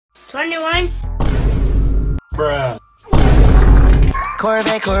21. Bruh.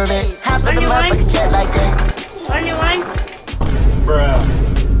 Corvette, hop in the motherfucking jet like that. 21.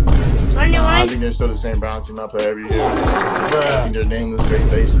 Bruh. 21. I think they're still the same Browns team I play every year. Bruh. I think they're nameless, very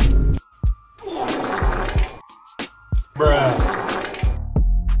basic. Bruh.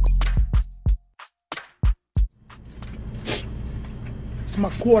 It's my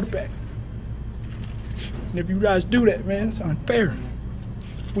quarterback. And if you guys do that, man, it's unfair.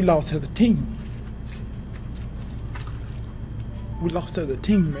 We lost as a team. We lost as a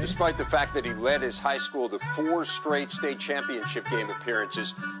team, man. Despite the fact that he led his high school to 4 straight state championship game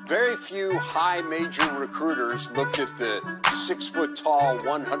appearances, very few high major recruiters looked at the 6-foot-tall,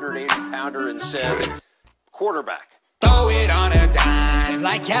 180-pounder and said, quarterback. Throw it on a dime,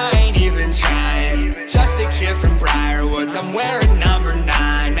 like I ain't even trying. Just a kid from Briarwoods, I'm wearing number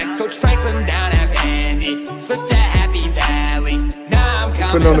 9. Met Coach Franklin down at Vandy, flipped to Happy Valley. Now I'm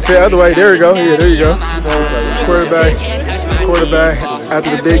coming. Putting on the fair other way. There we go. Yeah, there you go. Quarterback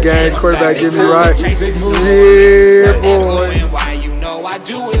after the big game. Quarterback get me right. Yeah, boy. Why you know I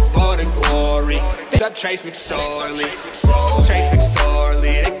do it for the glory. Up Trace McSorley, Trace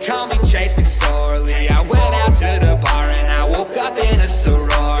McSorley. They call me Trace McSorley. I went out to the bar and I woke up in a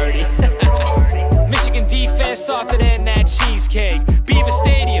sorority. Michigan defense softer than that cheesecake. Beaver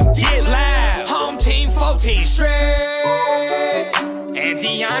Stadium, get loud. Home team 14 straight. And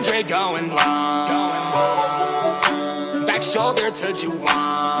DeAndre going long. Back shoulder to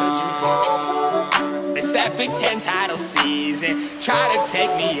Juwan. It's that Big Ten title season. Try to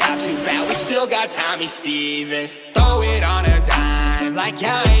take me out, too bad we still got Tommy Stevens. Throw it on a dime, like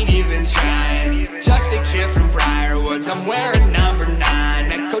I ain't even trying. Just a kid from Briarwoods, I'm wearing number 9.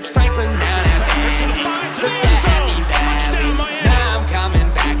 Met Coach Franklin down at Vandy, flipped to Happy Valley. Now I'm coming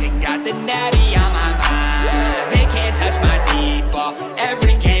back and got the natty on my mind. They can't touch my deep ball,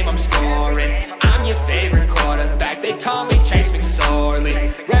 every game I'm scoring. I'm your favorite quarterback, they call me Trace McSorley.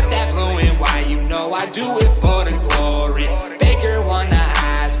 Rep that blue and white, you know I do it for the glory. Baker won the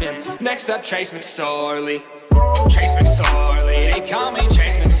Heisman, next up Trace McSorley. Trace McSorley, they call me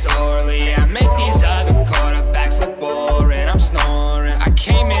Trace McSorley. I make these other quarterbacks look boring, I'm snoring. I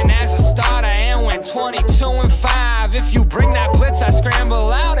came in as a starter and went 22-5. If you bring that blitz, I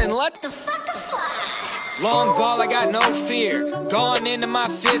scramble out and let the fucker fly. Long ball, I got no fear. Going into my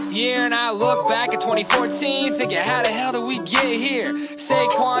 5th year, and I look back at 2014, thinking, how the hell did we get here?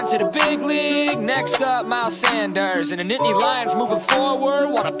 Saquon to the big league. Next up, Miles Sanders. And the Nittany Lions moving forward,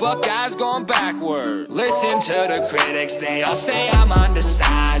 while the Buckeyes going backward. Listen to the critics, they all say I'm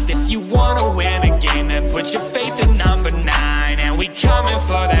undersized. If you wanna win a game, then put your faith in number 9. And we coming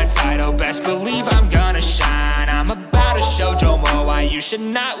for that title, best believe I'm gonna shine. I'm about to show Joe Mo why you should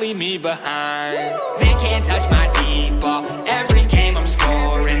not leave me behind. They can't touch my deep ball, every game I'm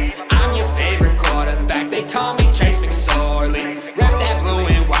scoring. I'm your favorite quarterback, they call me Trace McSorley. Rep that blue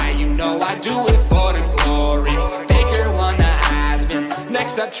and white, you know I do it for the glory. Baker won the Heisman,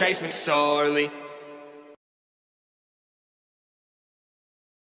 next up Trace McSorley.